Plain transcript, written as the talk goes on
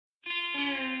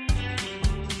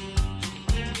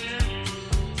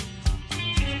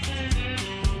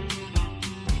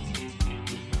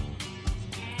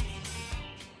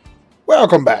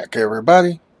Welcome back,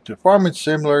 everybody, to Farming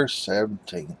Simulator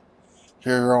 17.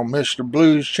 Here on Mr.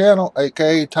 Blue's channel,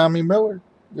 aka Tommy Miller,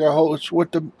 your host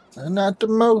with the not the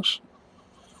most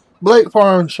Blake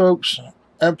Farms, folks.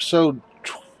 Episode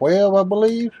 12, I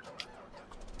believe.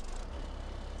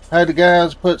 Had the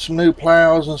guys put some new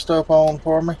plows and stuff on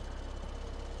for me.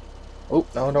 Oh,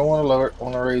 no, I don't want to lower it. I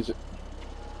want to raise it.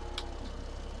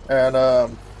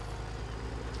 And,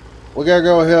 we gotta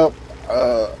go help,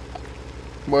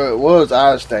 well, it was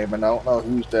Icedamon. I don't know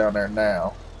who's down there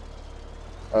now.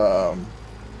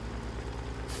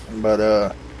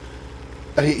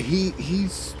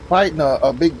 He's fighting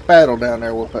a big battle down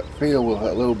there with that field with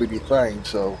that little bitty thing,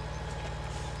 so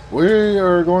we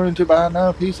are going to buy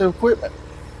another piece of equipment.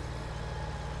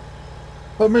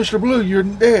 But Mr. Blue, you're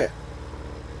in debt.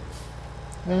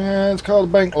 And it's called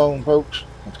a bank loan, folks.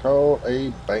 It's called a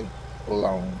bank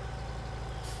loan.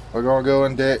 We're gonna go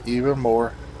in debt even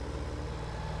more.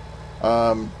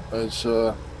 It's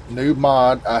a new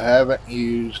mod I haven't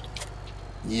used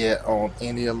yet on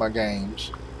any of my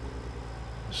games.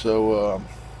 So,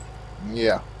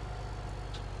 yeah.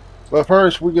 But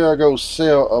first, we gotta go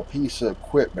sell a piece of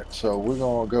equipment. So we're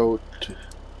gonna go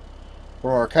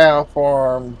from our cow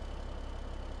farm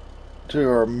to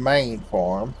our main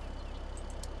farm.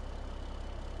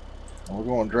 And we're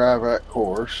gonna drive that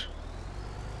course.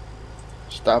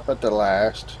 Stop at the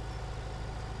last.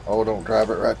 Oh, don't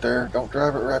drive it right there. Don't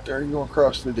drive it right there. You're gonna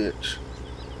cross the ditch.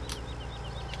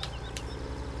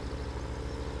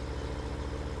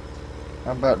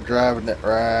 How about driving it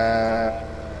right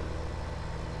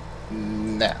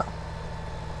now?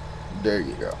 There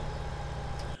you go.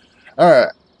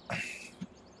 Alright.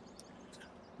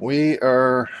 We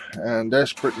are in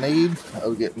desperate need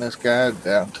of getting this guy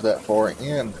down to that far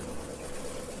end.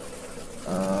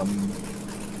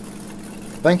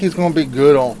 I think he's going to be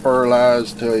good on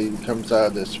fertilizer till he comes out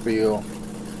of this field.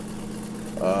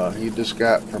 He just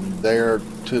got from there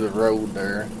to the road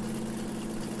there.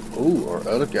 Ooh, our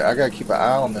other guy. I gotta keep an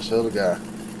eye on this other guy.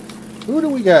 Who do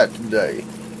we got today?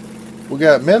 We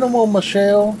got Minimal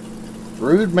Michelle,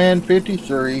 Rude Man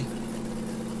 53,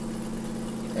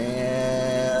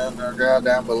 and our guy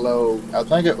down below. I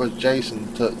think it was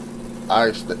Jason took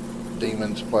Ice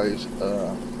Demon's place.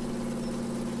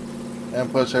 And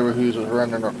plus everyone who's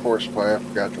running our course play, I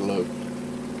forgot to look.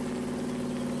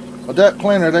 But that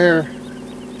planter there,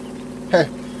 hey,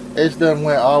 it's done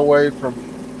went all the way from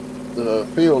the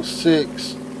field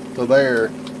 6 to there,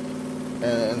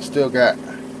 and still got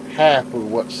half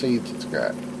of what seeds it's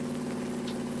got.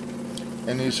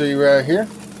 And you see right here,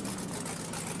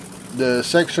 the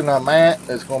section I'm at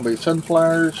is going to be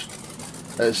sunflowers.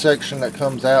 That section that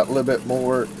comes out a little bit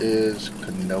more is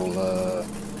canola.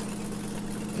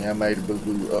 Yeah, I made a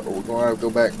boo-boo. We're going to have to go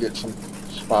back and get some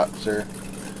spots there.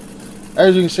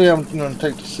 As you can see, I'm going to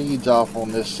take the seeds off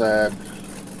on this side.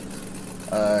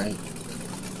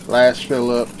 Last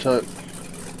fill up took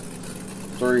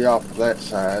 3 off of that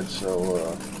side,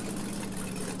 so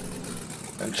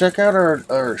and check out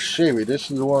our Chevy.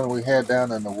 This is the one we had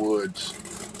down in the woods.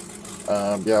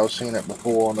 Y'all seen it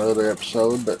before on the other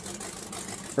episode, but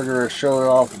figure I'll show it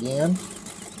off again.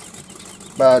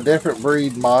 By a different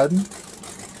breed modding.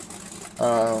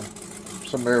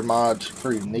 Some of their mods are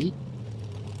pretty neat.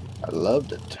 I love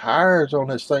the tires on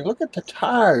this thing. Look at the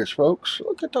tires, folks.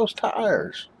 Look at those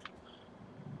tires.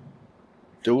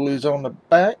 Dualies on the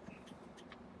back.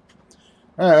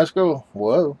 Alright, let's go.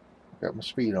 Whoa. Got my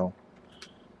speed on.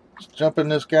 Let's jump in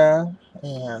this guy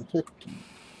and 50.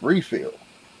 Refill.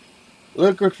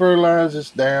 Liquid fertilizer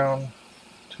is down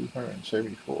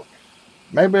 274.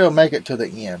 Maybe I'll make it to the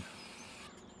end.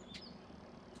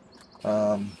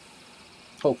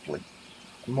 Hopefully.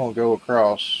 I'm going to go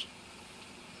across.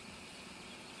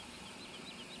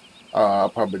 I'll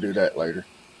probably do that later.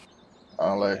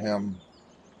 I'll let him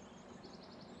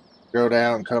go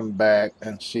down and come back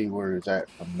and see where he's at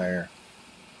from there.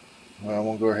 Well, I'm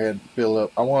going to go ahead and fill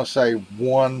up. I want to say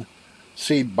 1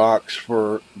 seed box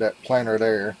for that planter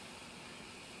there.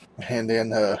 And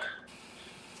then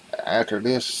after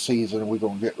this season, we're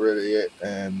going to get rid of it.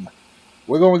 And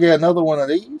we're going to get another one of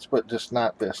these, but just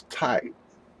not this type.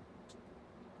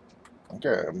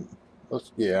 Okay,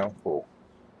 yeah, I'm full.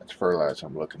 That's fertilizer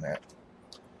I'm looking at.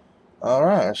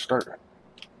 Alright, let's start up,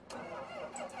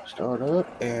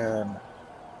 and I'm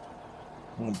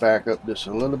going to back up just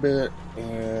a little bit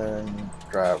and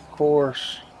drive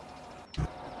course.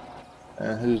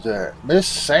 And who's that? Miss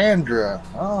Sandra.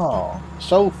 Oh,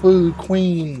 Soul Food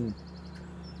Queen.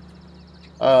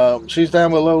 She's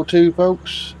down below too,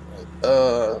 folks.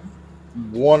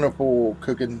 Wonderful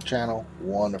cooking channel.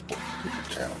 Wonderful cooking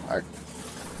channel. I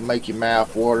make your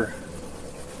mouth water.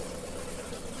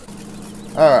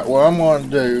 Alright, what I'm going to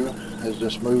do is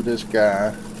just move this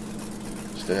guy.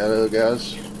 Stay out of the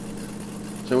guys.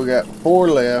 So we got 4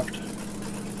 left.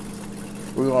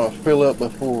 We're going to fill up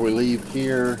before we leave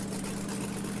here.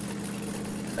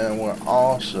 And we're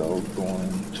also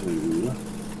going to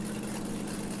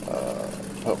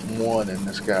put 1 in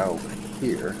this guy over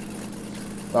here.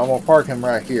 I'm going to park him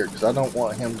right here because I don't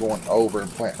want him going over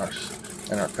and planting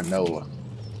in our canola.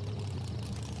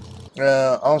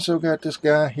 Also got this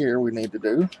guy here we need to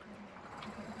do.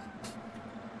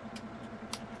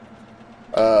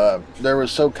 They were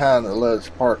so kind to let us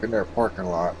park in their parking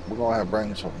lot. We're going to have to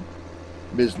bring some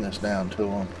business down to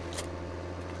them.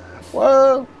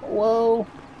 Whoa, whoa.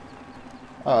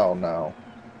 Oh no.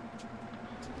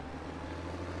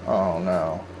 Oh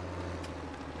no.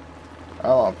 I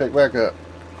want to pick back up.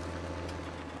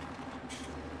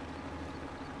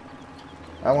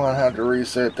 I'm going to have to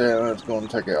reset that, and it's going to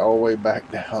take it all the way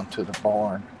back down to the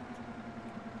barn.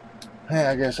 Hey,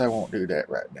 I guess I won't do that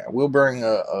right now. We'll bring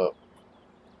a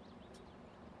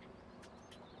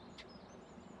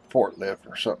forklift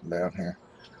or something down here.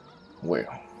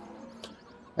 Well.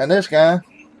 And this guy,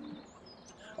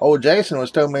 old Jason was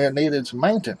telling me it needed some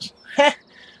maintenance.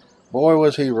 Boy,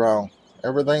 was he wrong.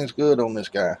 Everything's good on this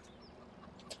guy.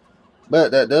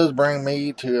 But that does bring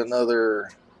me to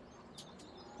another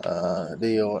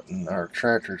deal, and our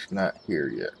tractor's not here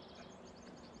yet.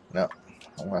 No,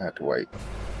 I'm gonna have to wait.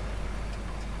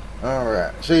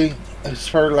 Alright, see, his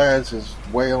fertilizer is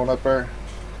way on up there.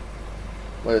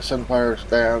 But the sunflower's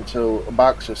down, so a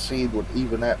box of seed would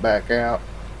even that back out.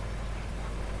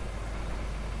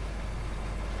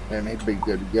 And he'd be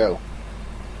good to go.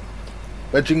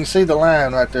 But you can see the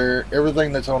line right there.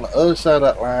 Everything that's on the other side of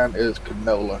that line is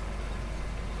canola.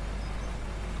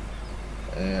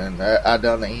 And I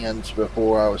done the ends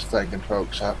before I was thinking,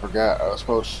 folks. I forgot I was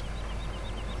supposed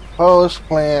to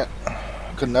plant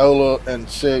canola and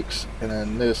 6 and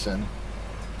then this and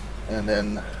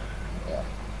then yeah.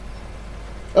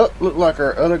 Oh, look like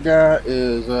our other guy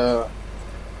is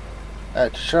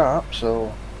at the shop,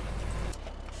 so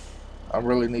I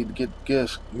really need to get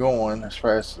this going as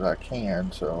fast as I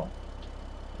can. So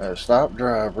stop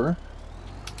driver.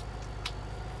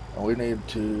 We need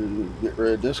to get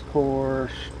rid of this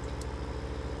course,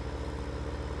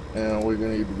 and we're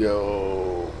gonna need to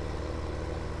go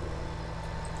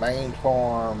main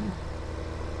farm.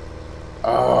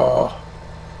 Oh,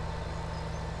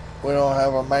 we don't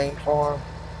have a main farm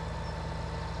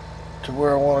to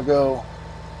where I want to go.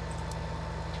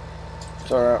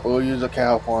 It's alright, we'll use a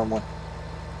cow farm one.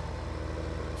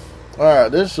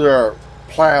 Alright, this is our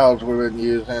plows we've been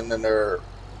using, and they're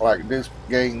like disc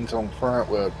gains on front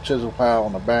with chisel plow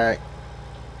on the back.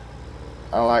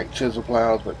 I like chisel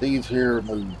plows, but these here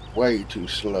move way too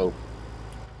slow.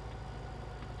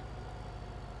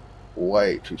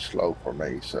 Way too slow for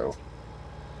me, so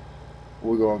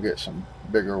we're gonna get some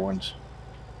bigger ones.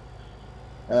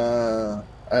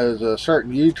 As a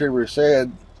certain YouTuber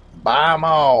said, buy them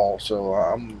all. So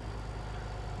I'm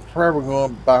probably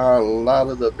going to buy a lot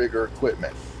of the bigger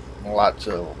equipment. Lots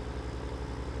of them.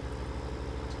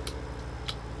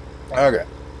 Okay.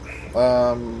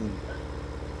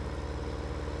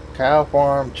 Cow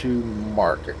farm to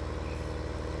market.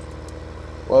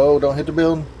 Whoa, don't hit the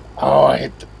building. Oh, I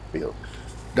hit the building.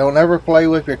 Don't ever play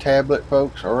with your tablet,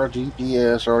 folks, or a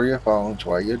GPS or your phones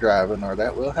while you're driving, or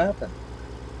that will happen.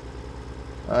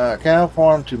 Cow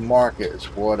farm to market is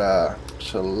what I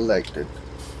selected.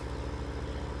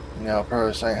 You know,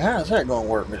 probably saying, how's that going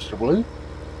to work, Mr. Blue?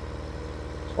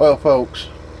 Well, folks,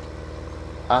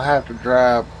 I have to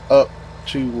drive up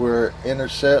to where it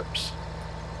intercepts.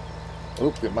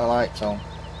 Oop, get my lights on.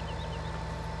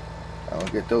 I'll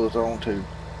get those on too.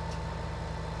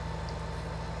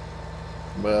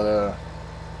 But,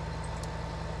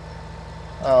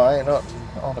 oh, ain't nothing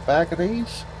on the back of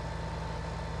these?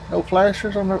 No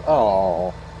flashers on the,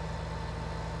 oh.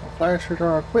 No flashers on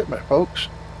our equipment, folks.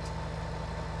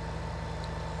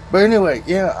 But anyway,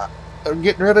 yeah, I'm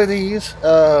getting rid of these.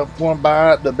 Want to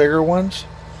buy the bigger ones.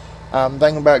 I'm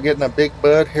thinking about getting a big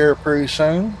bud here pretty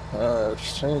soon. As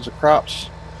soon as the crops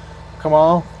come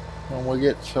off and we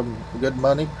get some good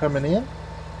money coming in.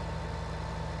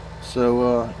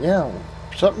 So, yeah,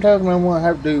 something tells me I'm going to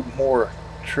have to do more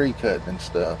tree cutting and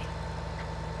stuff.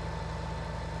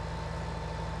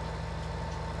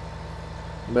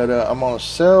 But I'm going to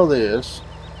sell this.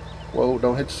 Whoa,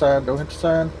 don't hit the sign, don't hit the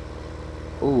sign.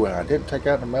 Ooh, and I didn't take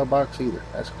out the mailbox either.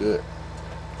 That's good.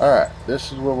 Alright,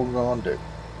 this is what we're going to do.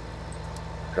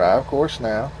 Drive course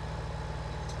now.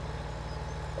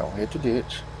 Don't hit the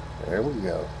ditch. There we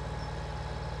go.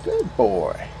 Good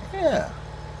boy. Yeah.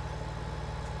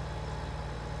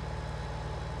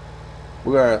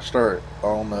 we're gonna start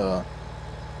on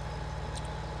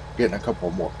getting a couple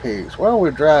more pigs. While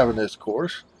we're driving this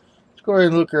course, let's go ahead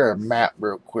and look at our map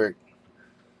real quick.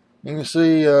 You can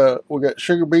see we got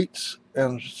sugar beets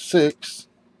in 6.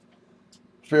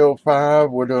 Field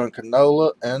 5, we're doing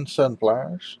canola and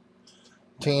sunflowers.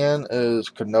 10 is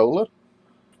canola.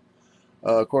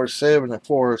 Of course, 7 and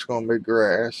 4 is going to be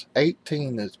grass.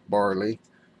 18 is barley.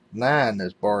 9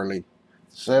 is barley.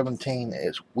 17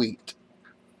 is wheat.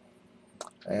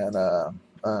 And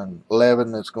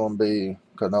 11 is going to be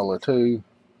canola too.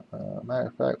 Matter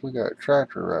of fact, we got a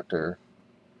tractor right there.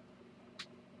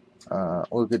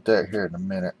 We'll get that here in a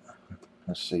minute.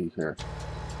 Let's see here.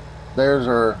 There's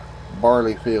our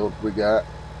barley field we got.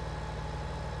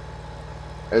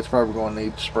 It's probably going to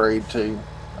need sprayed too.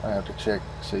 I have to check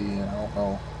and see. I don't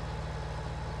know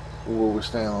where we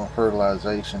stand on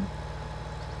fertilization.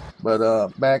 But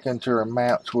back into our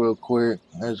maps real quick.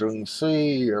 As you can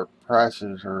see, our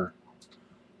prices are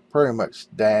pretty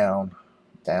much down.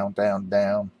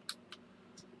 Down.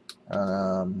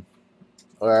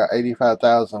 We're at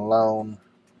 85,000 loan.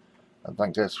 I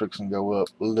think that's fixing to go up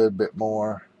a little bit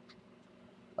more.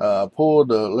 Pulled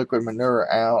the liquid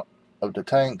manure out of the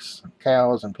tanks,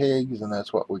 cows and pigs, and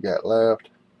that's what we got left.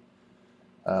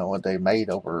 What they made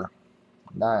overnight,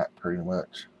 pretty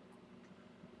much.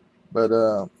 But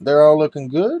they're all looking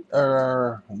good.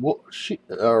 Our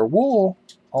wool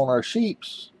on our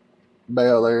sheep's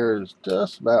bale there is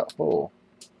just about full.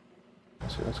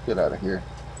 So let's get out of here.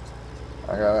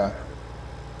 I gotta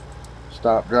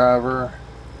stop driver.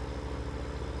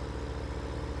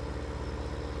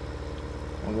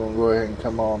 I'm gonna go ahead and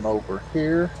come on over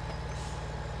here.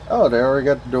 Oh, they already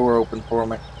got the door open for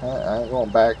me. I ain't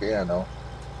going back in though.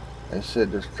 They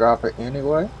said just drop it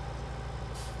anyway.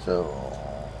 So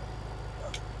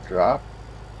drop.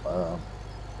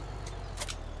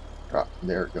 Drop.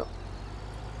 There we go.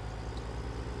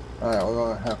 Alright, we're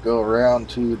gonna have to go around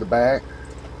to the back.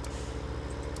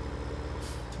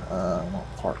 I'm gonna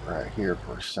park right here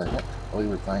for a second.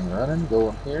 Leave the thing running. Go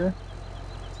in here.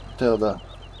 Tell the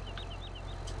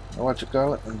what you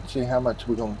call it, and see how much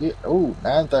we're gonna get. Oh,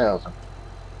 9,000.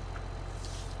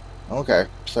 Okay,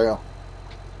 so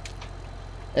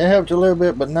it helped a little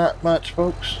bit, but not much,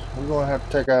 folks. We're gonna have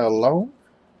to take out a loan,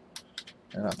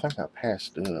 and I think I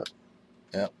passed it up.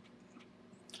 Yep.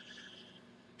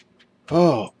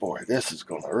 Oh boy, this is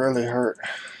gonna really hurt.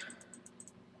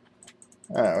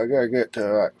 Alright, we gotta get to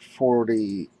like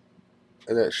 40.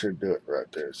 That should do it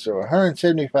right there. So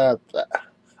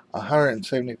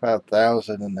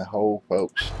 175,000 in the hole,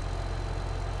 folks.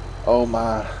 Oh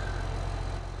my.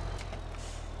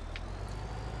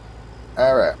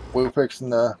 Alright, we're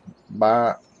fixing to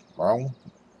buy wrong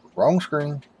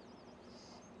screen.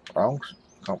 Come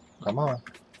on.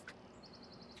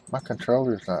 My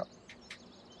controller's not.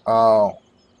 Oh.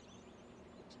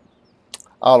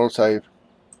 Autosave.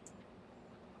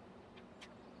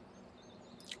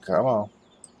 Come on.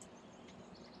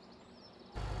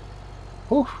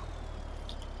 Whew.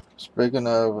 Speaking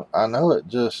of, I know it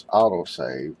just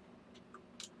autosaved,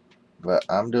 but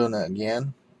I'm doing it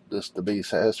again just to be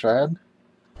satisfied.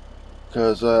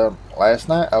 Because last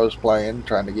night I was playing,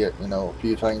 trying to get, a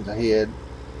few things ahead.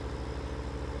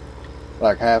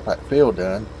 Like half that field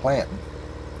done, planting.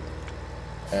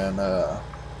 And the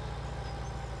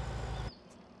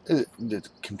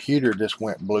computer just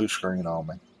went blue screen on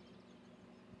me.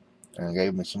 And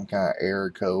gave me some kind of error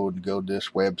code to go to this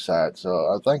website. So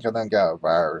I think I done got a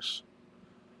virus.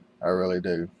 I really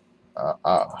do.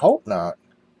 I hope not.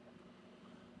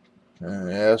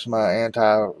 Yes, my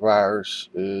antivirus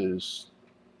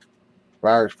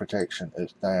virus protection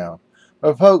is down.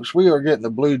 But folks, we are getting the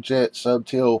Blue Jet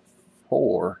Subtil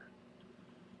 4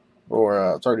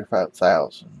 for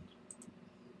 35,000.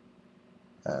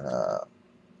 And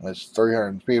it's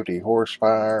 350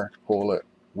 horsepower to pull it.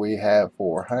 We have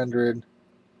 400.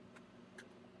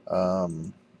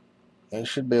 It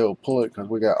should be able to pull it because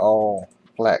we got all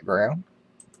flat ground.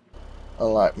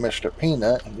 Unlike Mr.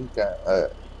 Peanut, he's got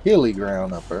a hilly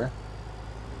ground up there.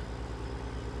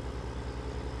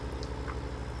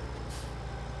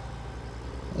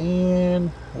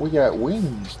 And we got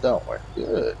wings, don't we?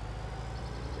 Good.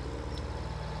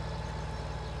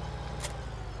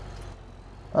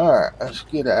 Alright, let's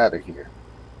get out of here.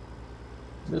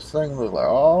 This thing looks like,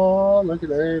 oh, look at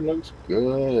there, it looks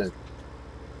good.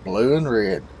 Blue and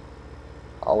red.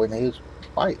 All we need is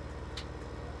white.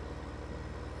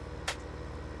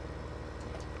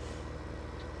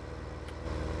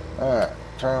 Alright,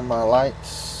 turn my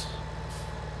lights.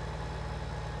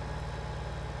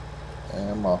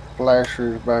 And my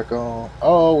flashers back on.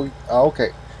 Oh,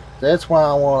 okay. That's why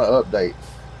I want to update.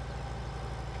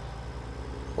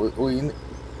 we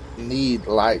need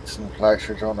lights and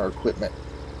flashers on our equipment,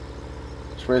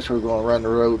 especially if we're going to run the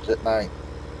roads at night.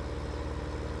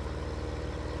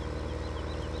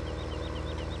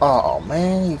 Oh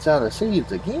man, he's out of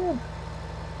seeds again.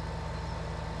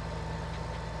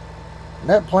 And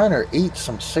that planter eats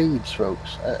some seeds,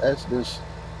 folks. That's just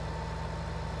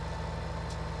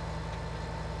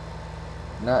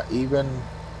not even.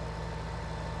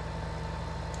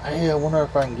 Hey, I wonder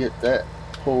if I can get that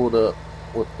pulled up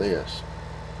with this.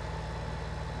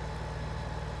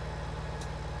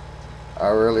 I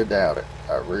really doubt it.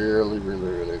 I really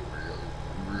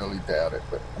doubt it.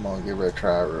 But I'm gonna give it a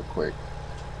try real quick.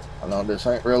 I know this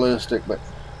ain't realistic, but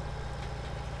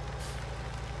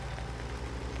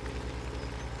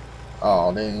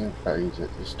oh, didn't even phase it.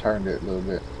 Just turned it a little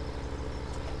bit.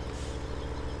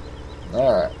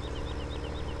 All right.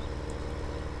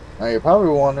 Now you're probably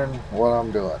wondering what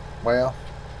I'm doing. Well,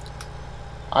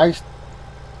 Ice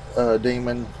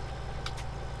Demon.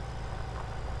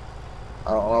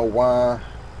 I don't know why.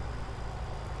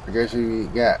 I guess he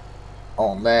got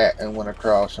on that and went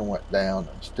across and went down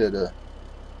instead of,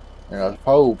 you know, the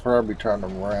pole probably turned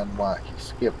him around why he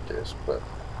skipped this, but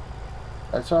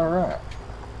that's alright.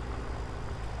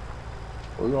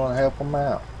 We're going to help him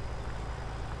out.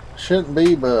 Shouldn't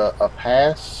be but a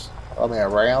pass, I mean a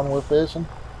round with this one.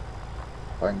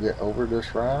 If I can get over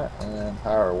this right and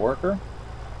hire a worker.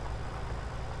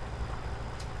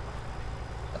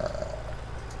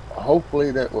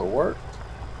 Hopefully that will work.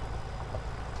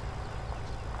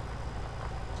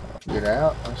 Get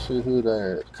out. Let's see who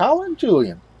that is. Collin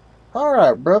Julian.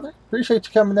 Alright, brother. Appreciate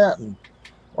you coming out and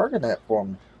working that for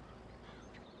me.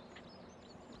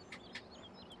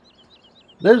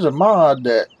 There's a mod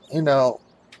that, you know,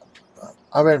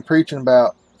 I've been preaching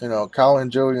about, you know, Collin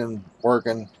Julian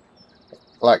working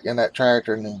like in that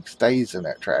tractor and he stays in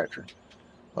that tractor.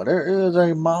 But there is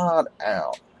a mod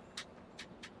out.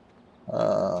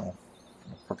 I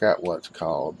forgot what it's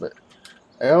called, but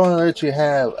it only lets you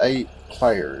have 8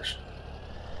 players.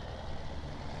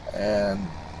 And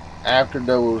after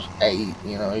those 8,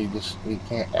 you know, you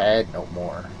can't add no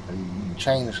more. You can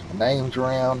change the names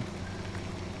around.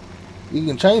 You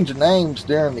can change the names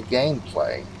during the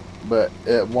gameplay, but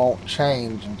it won't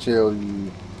change until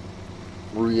you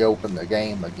reopen the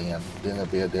game again. Then it'll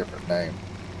be a different name.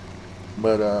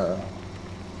 But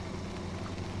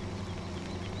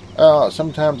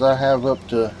sometimes I have up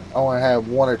to, I only have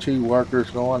 1 or 2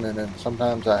 workers going, and then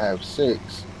sometimes I have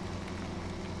 6.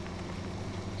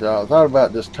 So I thought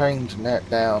about just changing that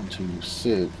down to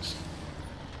 6.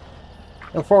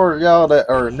 And for y'all that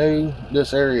are new,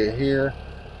 this area here,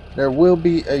 there will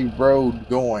be a road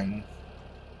going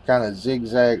kind of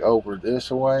zigzag over this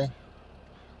way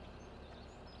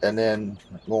and then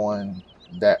going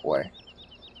that way.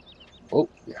 Oh,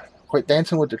 yeah. Quit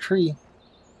dancing with the tree.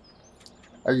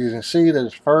 As you can see,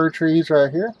 there's fir trees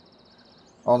right here.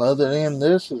 On the other end,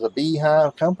 this is a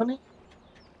beehive company,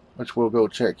 which we'll go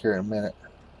check here in a minute.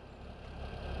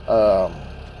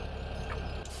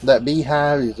 That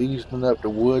beehive is using up the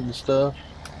wood and stuff.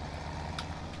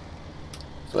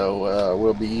 So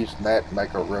we'll be using that to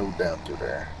make a road down through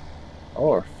there.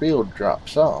 Oh, our field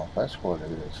drops off. That's what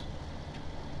it is.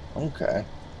 Okay.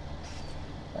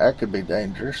 That could be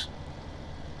dangerous.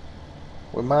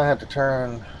 We might have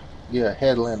to get a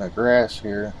headland of grass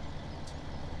here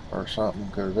or something,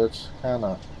 because that's kind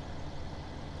of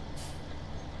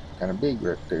big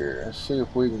right there. Let's see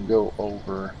if we can go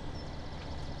over.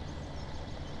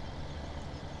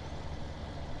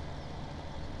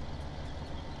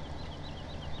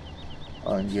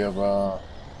 And give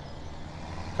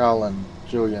Collin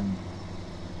Julian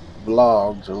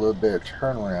vlogs a little bit of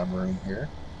turnaround room here.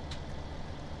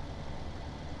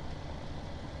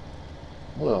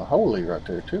 A little holy right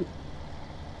there too.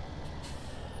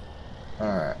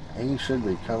 Alright, he should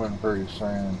be coming pretty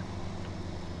soon.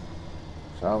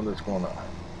 So I'm just gonna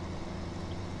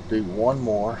do one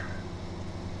more.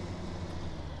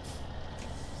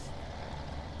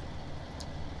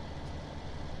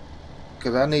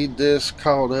 Because I need this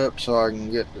caught up so I can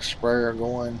get the sprayer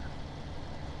going.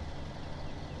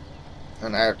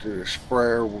 And after the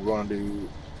sprayer, we're going to do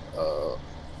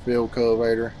field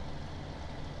cultivator.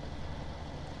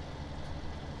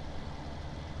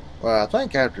 Well, I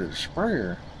think after the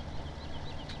sprayer,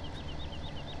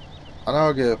 I know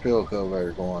I'll get a field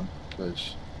cultivator going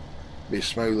because it'll be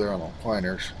smoother on the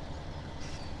planters.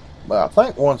 But I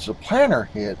think once the planter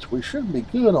hits, we should be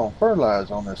good on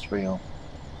fertilizer on this field.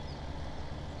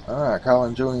 Alright,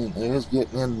 Collin Julian is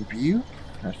getting in view.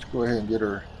 Let's go ahead and get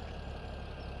her.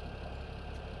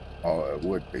 Oh, it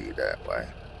would be that way.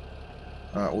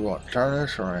 Alright, we're going to turn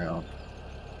this around.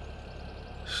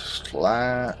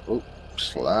 Slide, oh,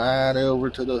 slide over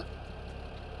to the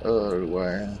other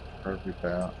way. Perfect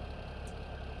out.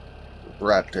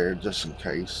 Right there, just in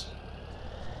case.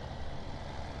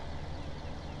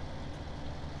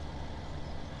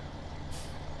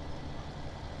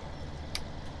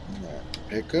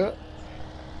 Pick up.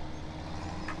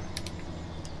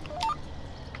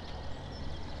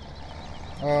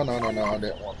 Oh, no, no, no, I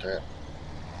didn't want that.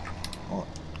 I want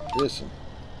this one.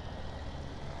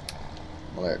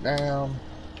 Let down.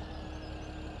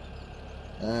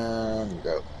 And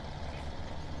go.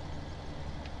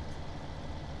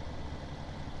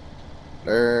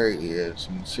 There he is.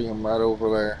 You can see him right over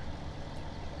there.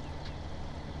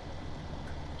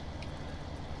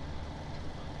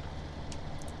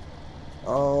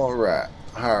 Alright.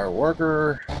 Hire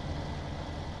worker.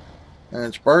 And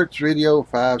it's Burchvideo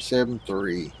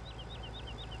 573.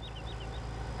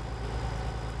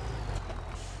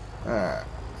 Alright.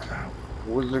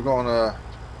 We're gonna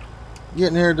get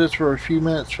in here just for a few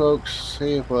minutes, folks.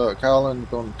 See if Collin's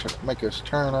gonna make us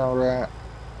turn alright.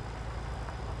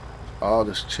 I'll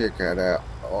just check that out.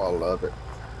 Oh, I love it.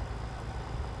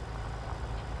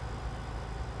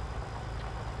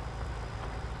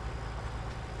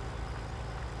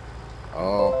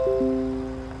 Oh,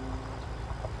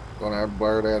 gonna have to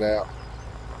blur that out.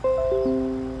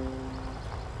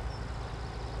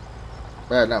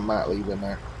 That I might leave in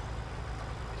there.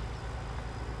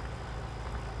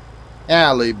 Yeah,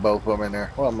 I'll leave both of them in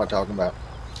there. What am I talking about?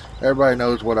 Everybody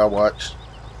knows what I watch.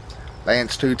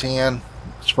 Lance 210.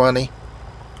 It's funny.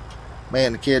 Me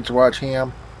and the kids watch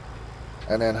him.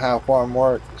 And then How Farm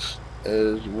Works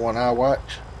is one I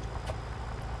watch.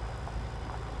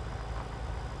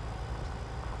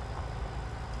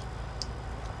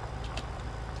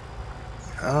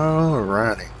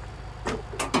 Alrighty.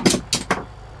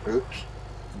 Oops.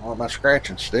 I want my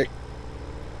scratching stick.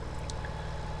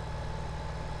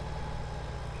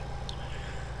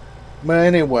 But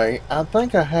anyway, I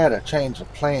think I had a change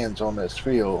of plans on this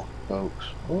field, folks.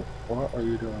 Oh, what are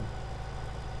you doing?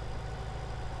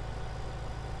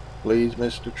 Please,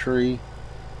 Mr. Tree.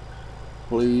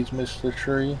 Please, Mr.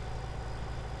 Tree.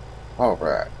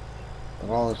 Alright. As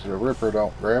long as the Ripper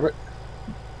don't grab it.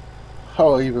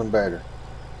 Oh, even better.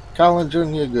 Collin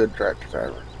Julian, a good tractor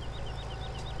driver.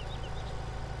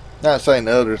 Not saying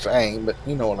the others ain't, but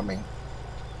you know what I mean.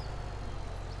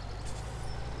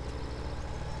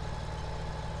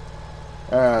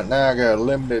 Alright, now I got a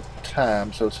limited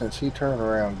time, so since he turned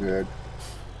around good,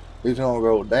 he's going to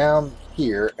go down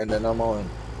here, and then I'm going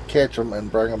to catch him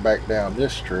and bring him back down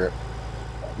this strip.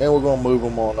 Then we're going to move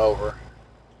him on over.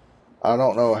 I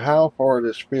don't know how far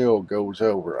this field goes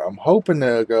over. I'm hoping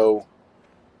they'll go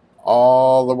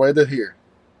all the way to here.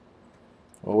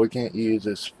 Well, we can't use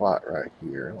this spot right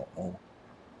here. I don't know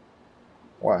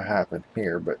what happened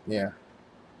here, but yeah.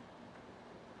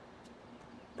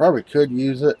 Probably could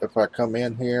use it if I come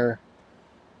in here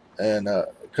and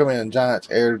come in Giants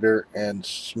Editor and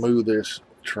smooth this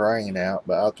terrain out,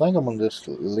 but I think I'm going to just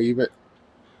leave it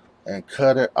and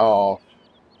cut it off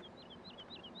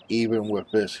even with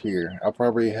this here. I'll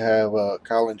probably have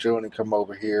Collin Julian come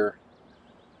over here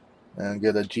and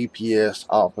get a GPS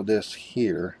off of this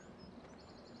here.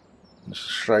 It's a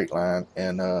straight line,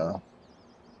 and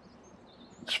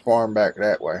just farm back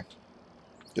that way.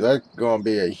 That's going to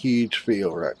be a huge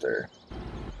field right there.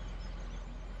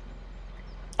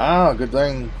 Ah, good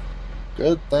thing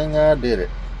I did it.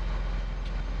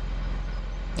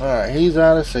 Alright, he's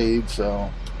out of seed, so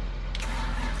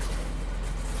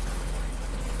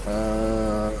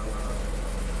let's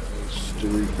to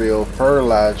refill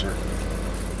fertilizer.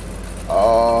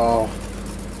 Oh,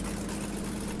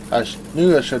 I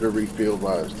knew I should have refilled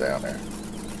while I was down there.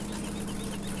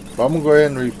 But I'm going to go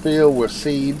ahead and refill with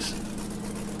seeds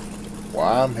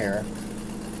while I'm here.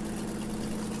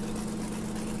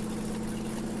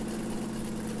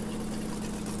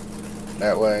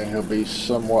 That way he'll be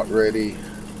somewhat ready.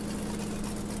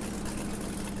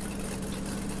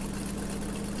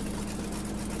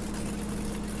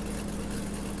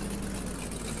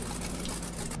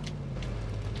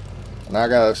 And I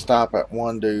gotta stop at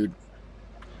one dude.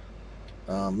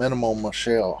 Minimal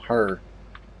Michelle, her.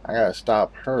 I gotta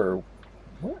stop her.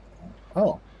 What?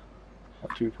 Oh,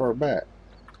 not too far back.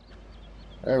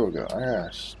 There we go. I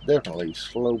gotta definitely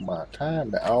slow my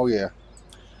time down. Oh yeah.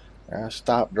 I gotta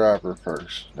stop driver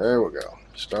first. There we go.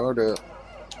 Start up.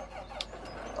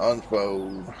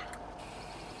 Unfold.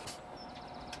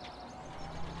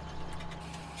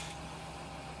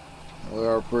 We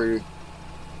are pretty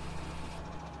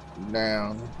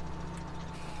down.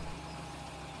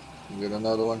 Get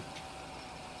another one.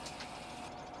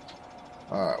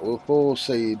 Alright, we'll pull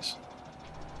seeds.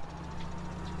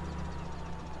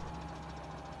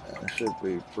 It should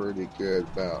be pretty good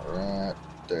about right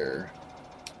there.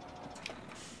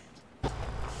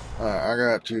 Alright, I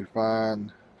got to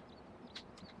find...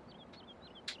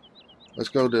 Let's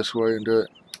go this way and do it.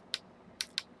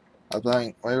 I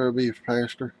think maybe it'll be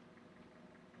faster.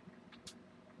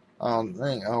 I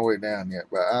ain't all the way down yet,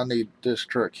 but I need this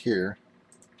truck here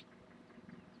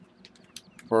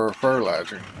for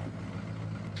fertilizer.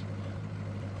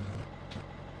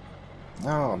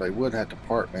 No, they would have to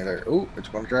park me there. Oh, it's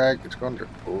going to drag. It's going to...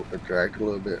 Oh, it dragged a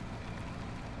little bit.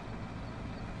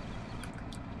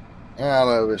 Yeah, I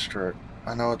love this truck.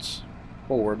 I know it's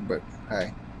Ford, but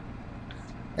hey.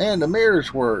 And the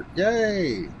mirrors work.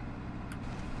 Yay!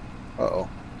 Uh-oh.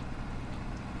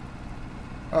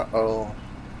 Uh-oh.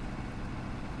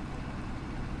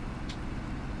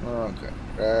 Okay,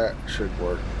 that should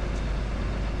work.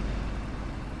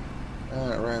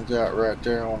 And it runs out right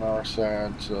there on our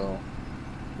side, so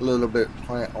a little bit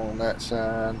plant on that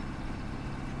side.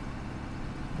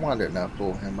 Why didn't I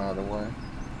pull him out of the way?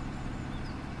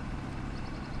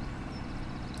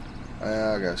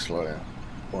 I gotta slow down.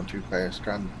 Going too fast.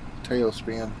 Trying to tail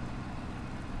spin.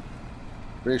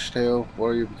 Fish tail,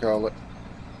 whatever you call it.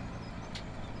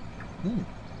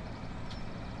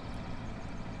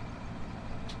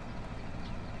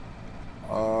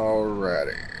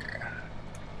 Alrighty.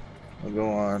 We'll go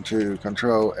on to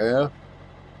Control F.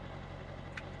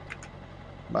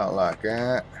 About like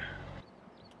that.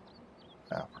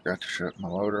 I forgot to shut my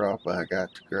motor off, but I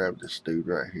got to grab this dude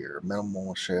right here.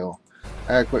 Minimal shell.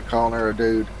 I had to quit calling her a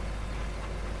dude.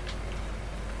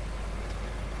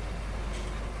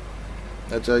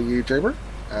 That's a YouTuber.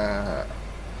 I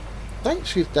think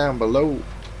she's down below.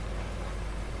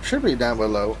 Should be down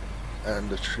below in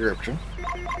the description.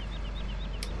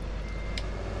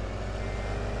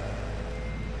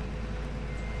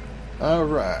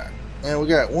 Alright. And we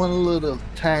got one little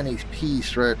tiny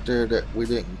piece right there that we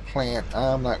didn't plant.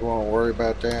 I'm not going to worry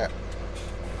about that.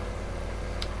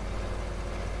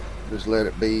 Just let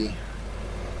it be.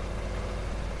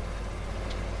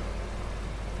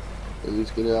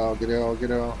 Please get it all, get it all, get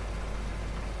it all.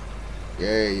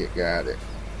 Yeah, you got it.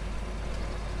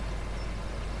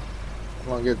 I'm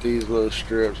going to get these little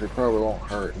strips. They probably won't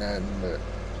hurt nothing, but...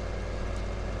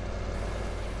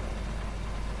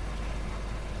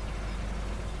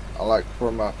 I like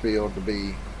for my field to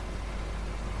be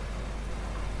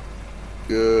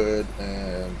good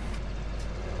and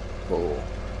full.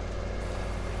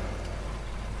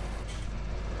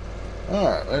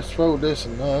 Alright, let's fold this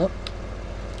one up.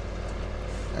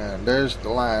 And there's the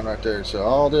line right there. So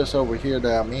all this over here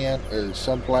that I'm in is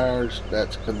sunflowers,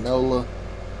 that's canola,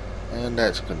 and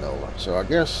that's canola. So I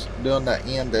guess doing that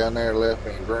end down there left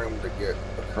me room to get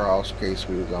across in case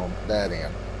we was on that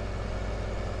end.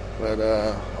 But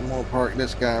I'm going to park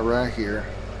this guy right here.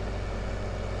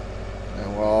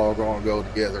 And we're all going to go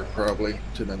together probably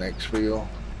to the next field.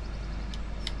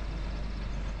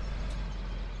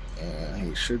 And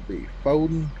he should be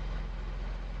folding.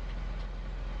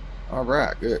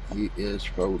 Alright, good. He is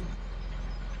folding.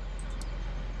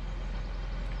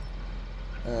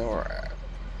 Alright.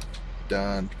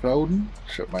 Done folding.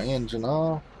 Shut my engine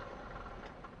off.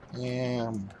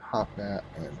 And hop out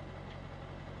and...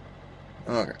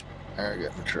 Okay. There,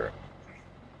 get in the truck.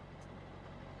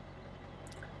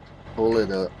 Pull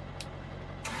it up.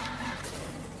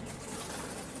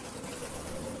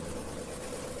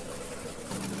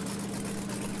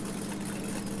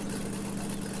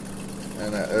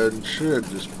 And that should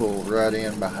just pull right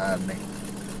in behind me.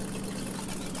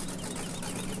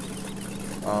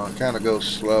 Kind of go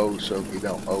slow so we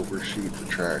don't overshoot the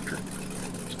tractor.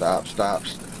 Stop, stop.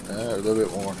 A little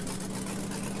bit more.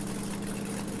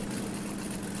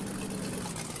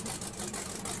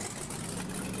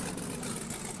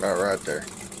 About right there.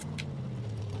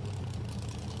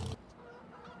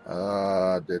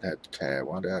 I did have to tab.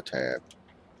 Why did I tab?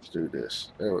 Let's do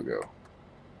this. There we go.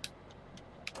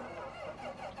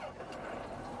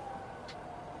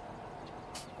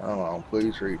 Come on,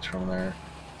 please reach from there.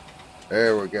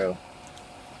 There we go.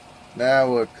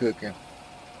 Now we're cooking.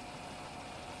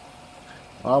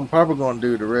 I'm probably going to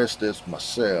do the rest of this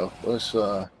myself. Let's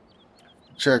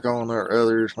check on our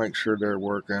others, make sure they're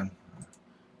working.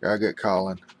 Gotta get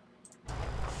Collin.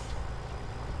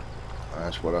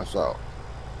 That's what I thought.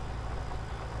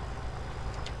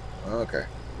 Okay.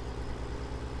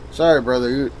 Sorry,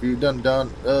 brother. You done.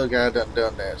 The other guy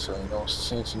done that, so you know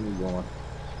sense in you going.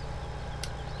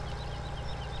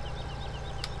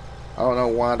 I don't know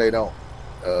why they don't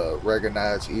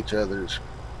recognize each other's.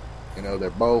 You know, they're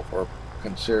both are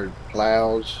considered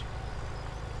plows.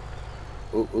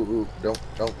 Ooh, ooh, ooh!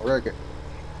 Don't wreck it.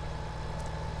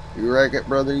 You wreck it,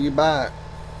 brother. You buy it.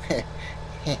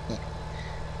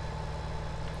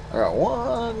 I got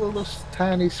one little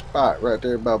tiny spot right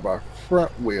there by my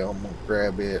front wheel. I'm gonna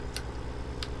grab it.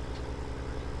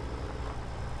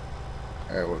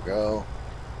 There we go.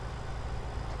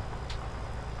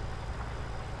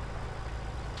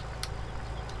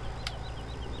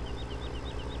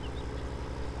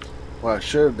 What I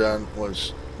should have done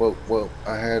was, well,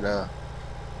 I had a.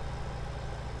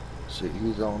 See,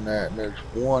 he's on that, and there's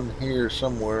one here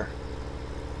somewhere.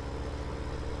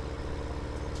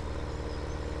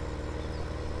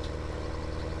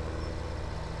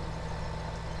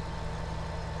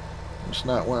 It's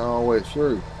not went all the way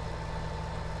through.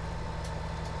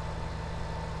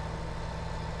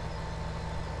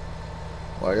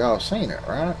 Well, y'all seen it,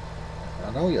 right?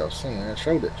 I know y'all seen it. I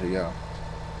showed it to y'all.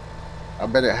 I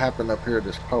bet it happened up here at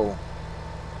this pole.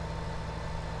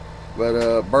 But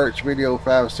Burchvideo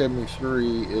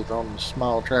 573 is on the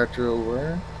small tractor over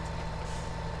there.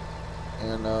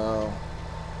 And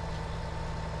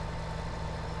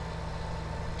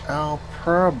I'll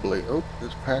probably, oh,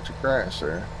 there's a patch of grass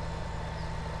there.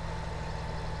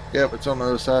 Yep, it's on the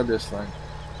other side of this thing.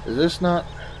 Is this not?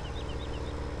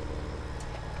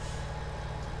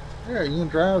 Yeah, you can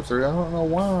drive through. I don't know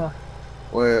why.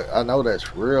 Well, I know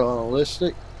that's real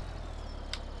unrealistic.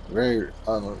 Very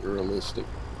unrealistic.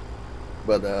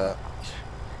 But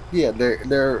yeah,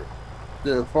 the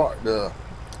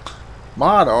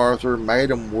mod author made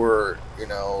them where, you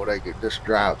know, they could just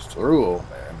drive through them,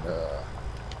 and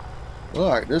look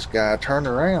like this guy turned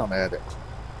around at it.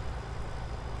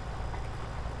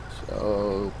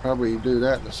 So probably do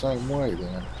that in the same way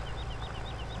then.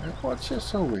 What's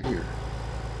this over here?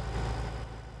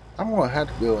 I'm gonna have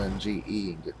to go in GE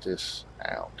and get this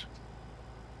out.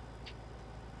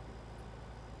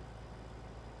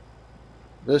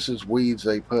 This is weeds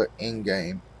they put in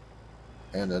game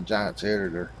in the Giants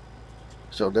editor,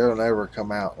 so they'll never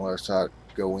come out unless I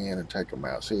go in and take them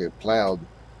out. See, it plowed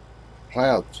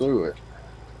through it.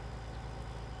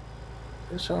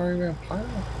 It's already been plowed.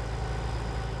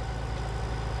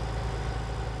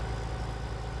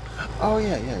 Oh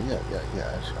yeah,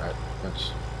 that's right.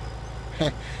 That's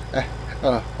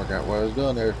I forgot what I was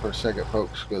doing there for a second,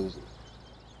 folks, because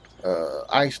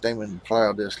Ice Demon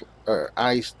plowed this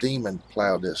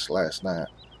last night.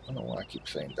 I don't know why I keep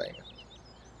saying Demon.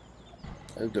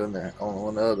 I was doing that on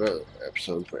one of the other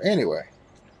episodes, but anyway,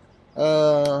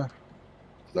 lower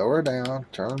down,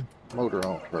 turn motor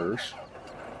on first.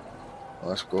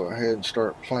 Let's go ahead and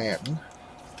start planting.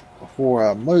 Before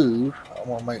I move, I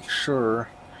want to make sure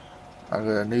I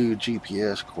got new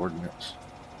GPS coordinates.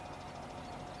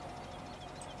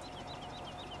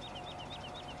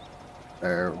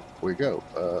 There we go.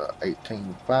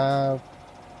 18.5.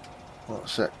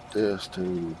 Let's set this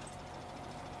to.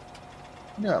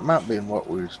 Yeah, it might be in what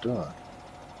we was doing.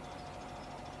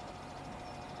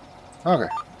 Okay.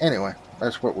 Anyway,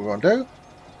 that's what we're gonna do.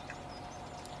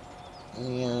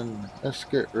 And let's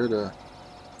get rid of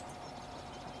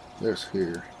this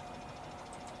here.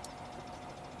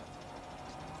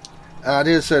 I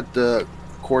did set the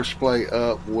course play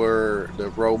up where the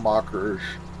row markers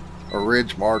or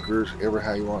ridge markers, ever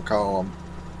how you want to call them,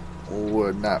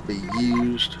 would not be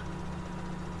used,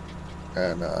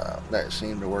 and that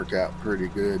seemed to work out pretty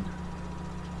good.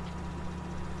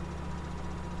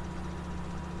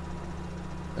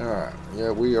 Alright,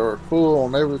 yeah, we are full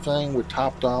on everything. We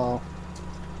topped off.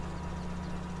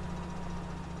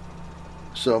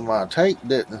 So my take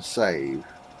didn't save.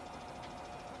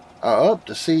 I upped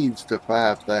the seeds to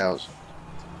 5,000.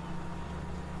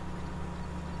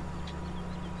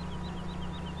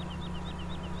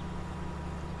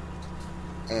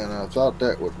 And I thought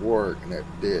that would work, and it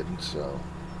didn't, so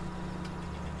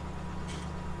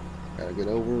gotta get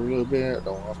over a little bit.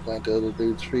 Don't want to plant the other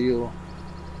dude's field.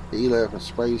 He left a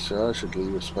space, so I should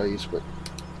leave a space, but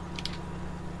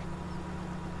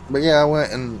yeah, I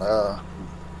went and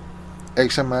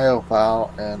XML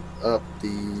file and up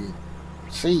the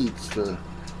seeds to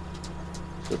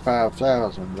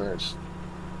 5,000. There's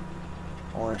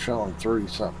only showing 3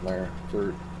 something there.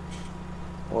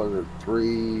 What was it,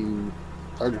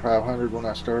 3,500 when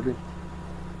I started?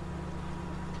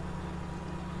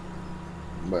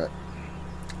 But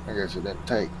I guess it didn't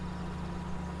take.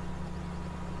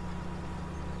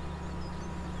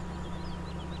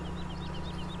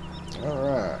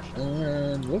 Alright,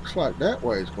 and looks like that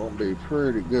way is going to be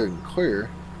pretty good and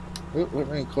clear. Let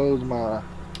me close my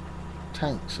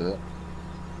tanks up.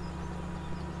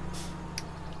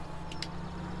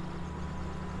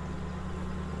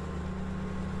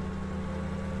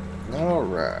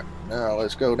 Alright, now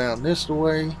let's go down this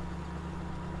way.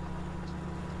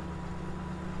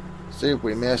 See if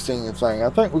we missed anything. I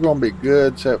think we're going to be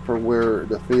good, except for where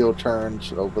the field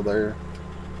turns over there.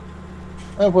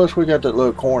 And plus, we got that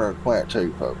little corner to plant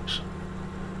too, folks.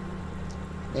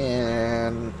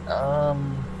 And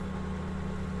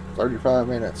 35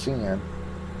 minutes in.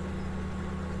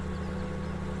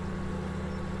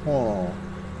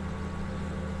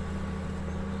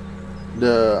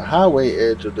 The highway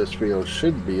edge of this field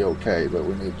should be okay, but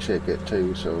we need to check it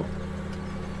too. So,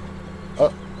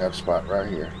 oh, got a spot right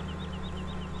here.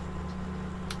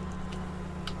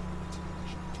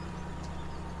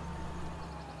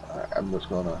 I'm just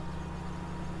gonna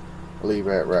leave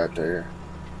that right there.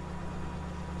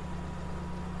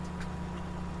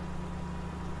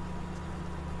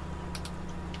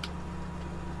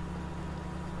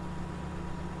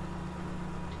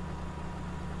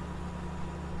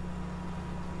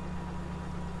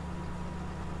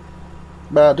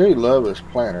 But I do love this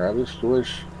planter. I just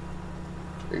wish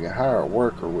you could hire a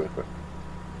worker with it.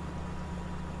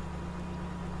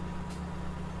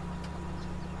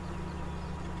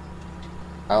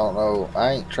 I don't know.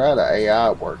 I ain't tried an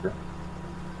AI worker.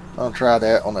 I'll try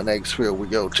that on the next field we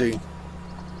go to.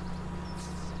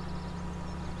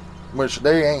 Which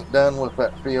they ain't done with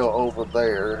that field over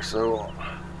there, so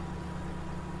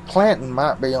planting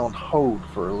might be on hold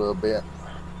for a little bit.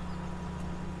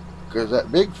 Because that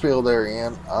big field they're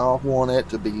in, I want it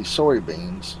to be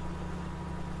soybeans.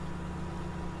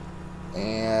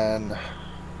 And I'm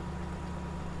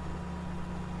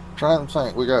trying to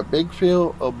think, we got a big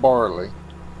field of barley,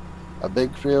 a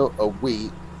big field of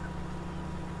wheat,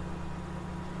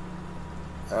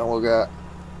 and we got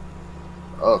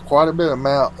quite a bit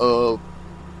amount of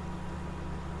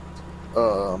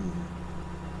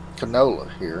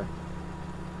canola here.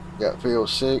 Got field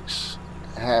 6,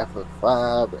 half of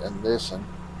 5, and this one.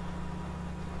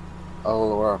 Oh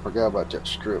Lord, I forgot about that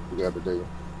strip we got to do.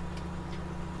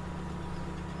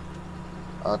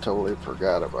 I totally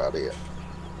forgot about it.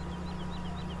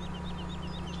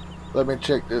 Let me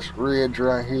check this ridge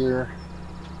right here.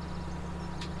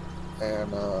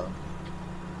 And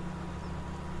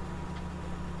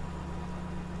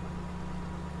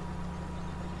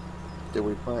did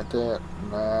we plant that?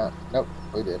 Nah, nope,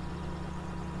 we didn't.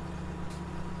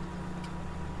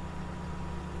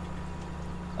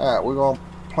 Alright, we're gonna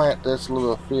plant this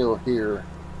little field here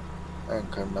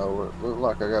and canola. Look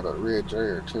like I got a ridge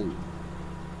there too.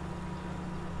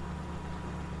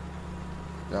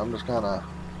 Now I'm just kinda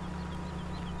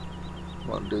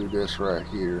gonna do this right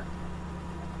here.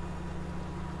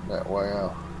 That way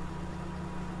I'll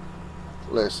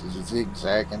less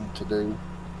zigzagging to do.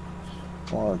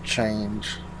 I want to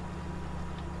change.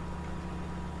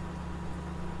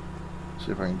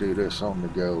 See if I can do this on the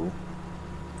go.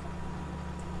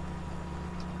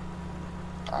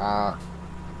 Well,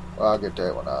 I'll get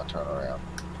that when I turn around.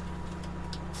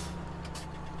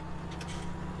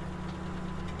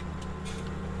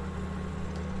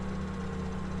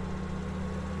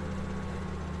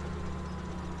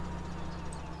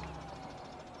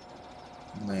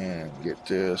 And get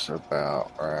this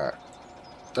about right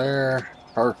there.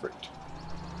 Perfect.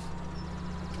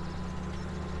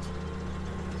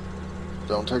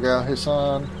 Don't take out his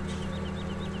sign.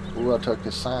 Ooh, I took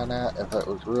his sign out if that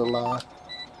was real life.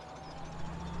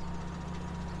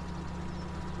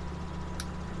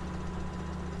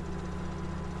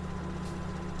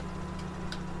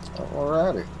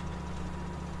 Alrighty.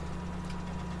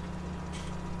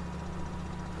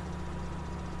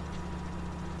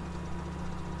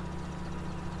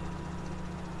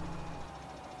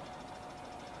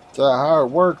 So I hire a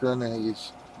worker and then he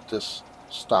just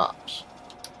stops.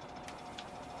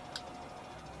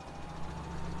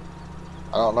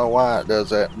 I don't know why it does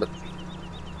that, but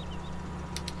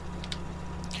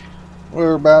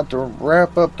we're about to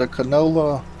wrap up the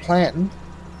canola planting.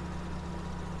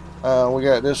 We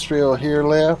got this field here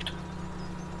left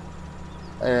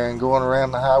and going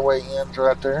around the highway ends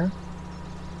right there,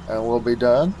 and we'll be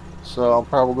done. So I'm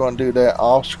probably going to do that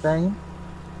off screen.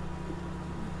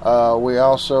 We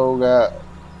also got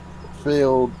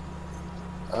field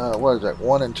what is that,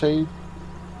 1 and 2?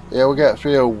 Yeah, we got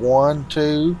field 1,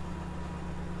 2,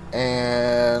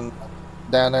 and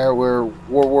down there where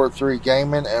World War III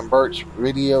Gaming and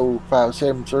Burchvideo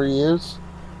 573 is.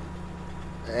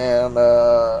 And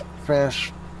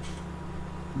finished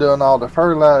doing all the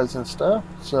fertilizing and stuff.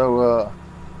 So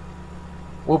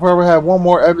we'll probably have one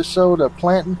more episode of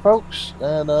planting, folks,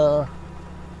 and I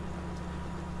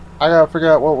gotta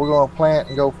figure out what we're gonna plant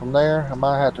and go from there. I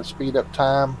might have to speed up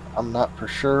time, I'm not for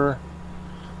sure.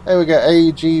 Hey, we got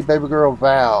AEG baby girl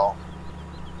Val.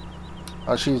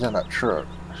 Oh, she's in a truck.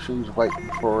 She's waiting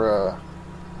for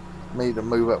me to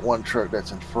move that one truck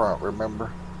that's in front,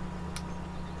 remember?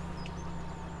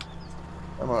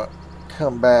 I'm going to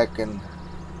come back and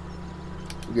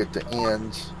get the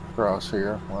ends across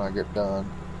here when I get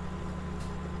done.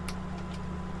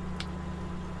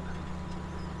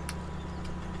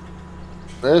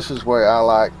 This is the way I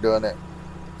like doing it,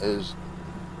 is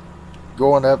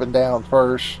going up and down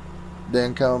first,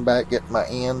 then coming back, getting my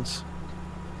ends.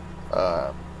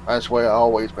 That's the way I've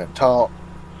always been taught.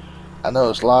 I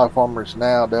notice a lot of farmers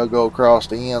now, they'll go across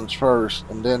the ends first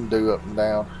and then do up and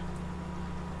down.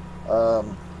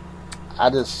 I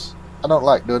don't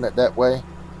like doing it that way,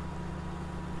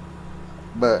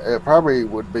 but it probably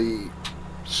would be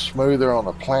smoother on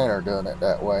a planter doing it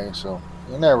that way. So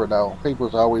you never know.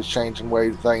 People's always changing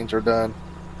ways things are done.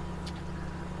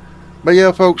 But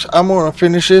yeah, folks, I'm going to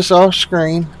finish this off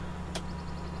screen.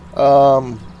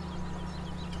 Time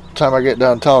I get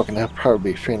done talking, it'll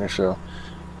probably be finished. So,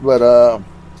 but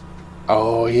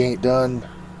oh, he ain't done.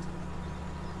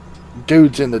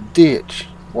 Dude's in the ditch.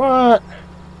 What?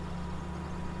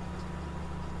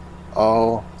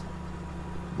 Oh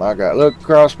my God! Look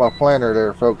across my planter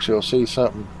there, folks. You'll see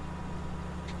something.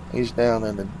 He's down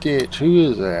in the ditch. Who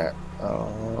is that?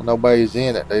 Oh, nobody's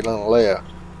in it. They done left.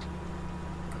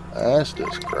 That's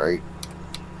just great.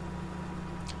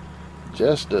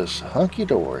 Just as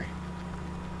hunky-dory.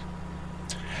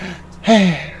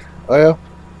 Well,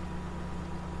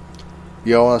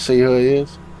 y'all want to see who it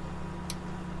is?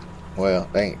 Well,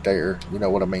 they ain't there. You know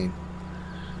what I mean.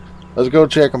 Let's go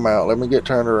check them out. Let me get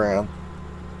turned around.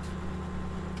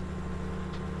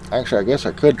 Actually, I guess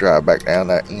I could drive back down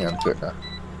that end, couldn't I?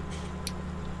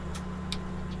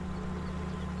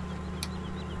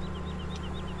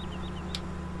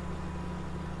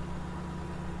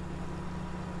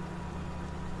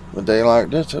 But they like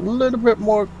just a little bit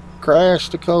more grass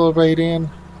to cultivate in.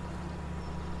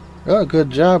 Got a good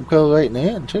job cultivating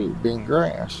in too, being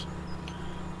grass.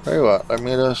 Tell you what, let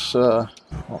me just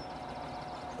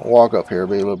walk up here,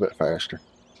 be a little bit faster.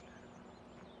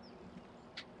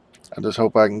 I just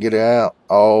hope I can get it out.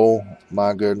 Oh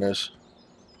my goodness.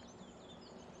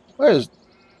 Where's,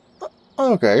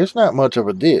 okay, it's not much of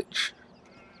a ditch.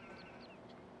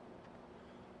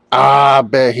 I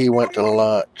bet he went to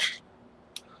lunch.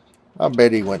 I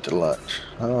bet he went to lunch.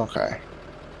 Okay.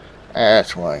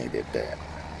 That's why he did that.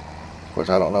 Of course,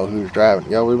 I don't know who's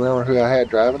driving. Y'all remember who I had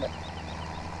driving it?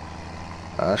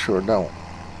 I sure don't.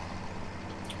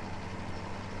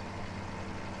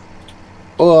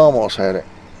 Oh, I almost had it.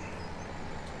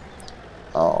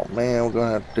 Oh man, we're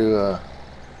gonna have to do a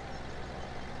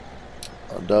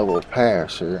double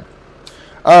pass here.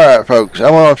 Alright folks,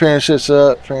 I'm gonna finish this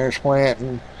up, finish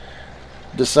planting,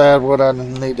 decide what I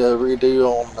need to redo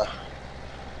on the,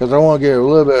 because I want to get a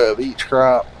little bit of each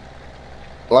crop.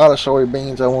 A lot of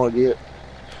soybeans I want to get.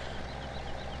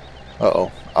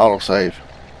 Uh-oh, autosave.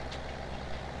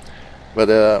 But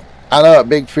I know a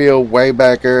big field way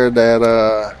back there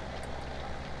that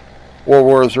World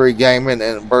War III Gaming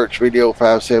and Burchvideo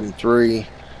 573,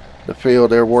 the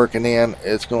field they're working in,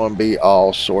 it's going to be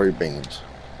all soybeans.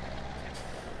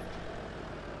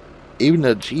 Even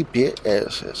the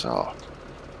GPS is off.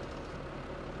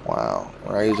 Wow,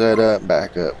 raise that up,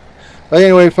 back up. But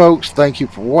anyway, folks, thank you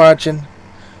for watching.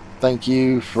 Thank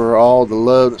you for all the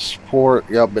love and support.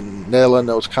 Y'all been nailing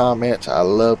those comments. I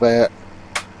love that.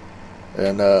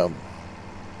 And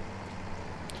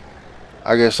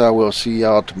I guess I will see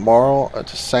y'all tomorrow at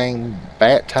the same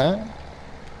bat time,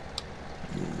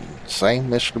 same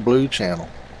Mr. Blue channel.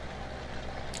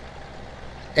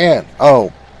 And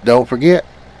oh, don't forget,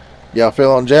 y'all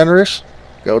feeling generous,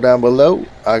 go down below.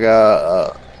 I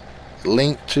got a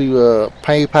link to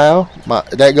PayPal.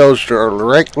 That goes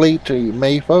directly to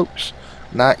me, folks,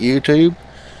 not YouTube,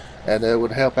 and it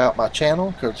would help out my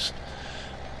channel, because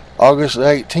August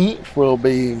 18th will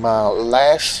be my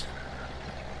last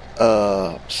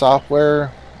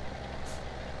software,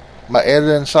 my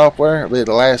editing software. It'll be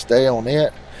the last day on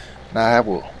it, and I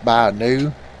will buy a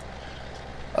new.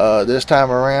 This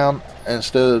time around,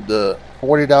 instead of the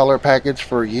 $40 package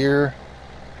for a year,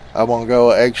 I want to go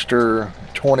extra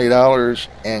 $20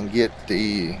 and get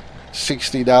the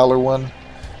 $60 one,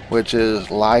 which is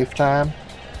lifetime.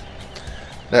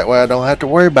 That way I don't have to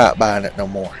worry about buying it no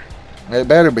more. It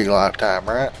better be lifetime,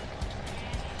 right?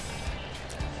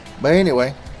 But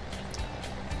anyway,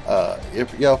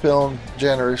 if y'all feeling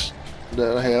generous,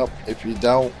 that'll help. If you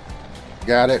don't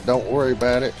got it, don't worry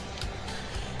about it.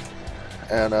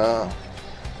 And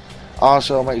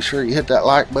also make sure you hit that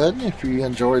like button if you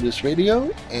enjoyed this video,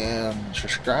 and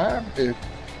subscribe if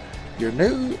you're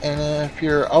new. And if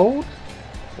you're old,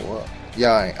 well,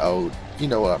 y'all ain't old, you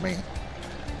know what I mean.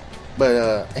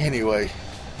 But anyway,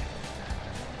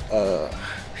 I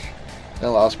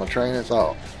lost my train of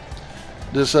thought.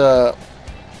 Just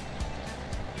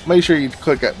make sure you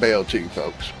click that bell too,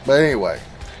 folks. But anyway,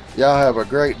 y'all have a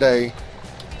great day,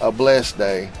 a blessed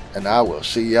day, and I will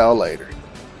see y'all later.